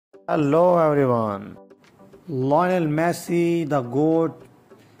Hello everyone. Lionel Messi, the GOAT,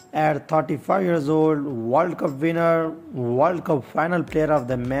 at 35 years old, World Cup winner, World Cup final player of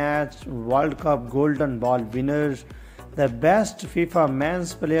the match, World Cup Golden Ball winner, the best FIFA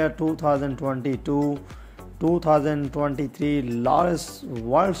men's player 2022, 2023, Lawrence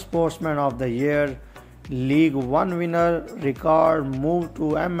World Sportsman of the Year, League One winner, record move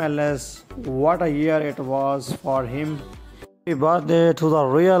to MLS. What a year it was for him. Happy birthday to the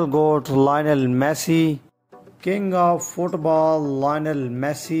real GOAT Lionel Messi, King of football Lionel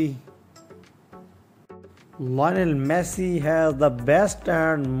Messi. Lionel Messi has the best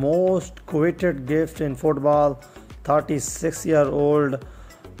and most coveted gift in football. 36-year-old,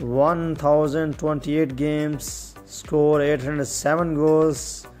 1028 games, score 807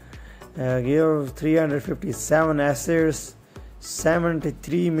 goals, give 357 assists,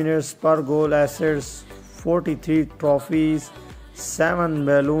 73 minutes per goal assists, 43 trophies, 7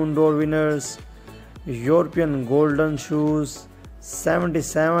 Ballon d'Or winners, European Golden Shoes,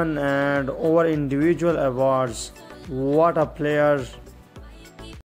 77 and over individual awards. What a player!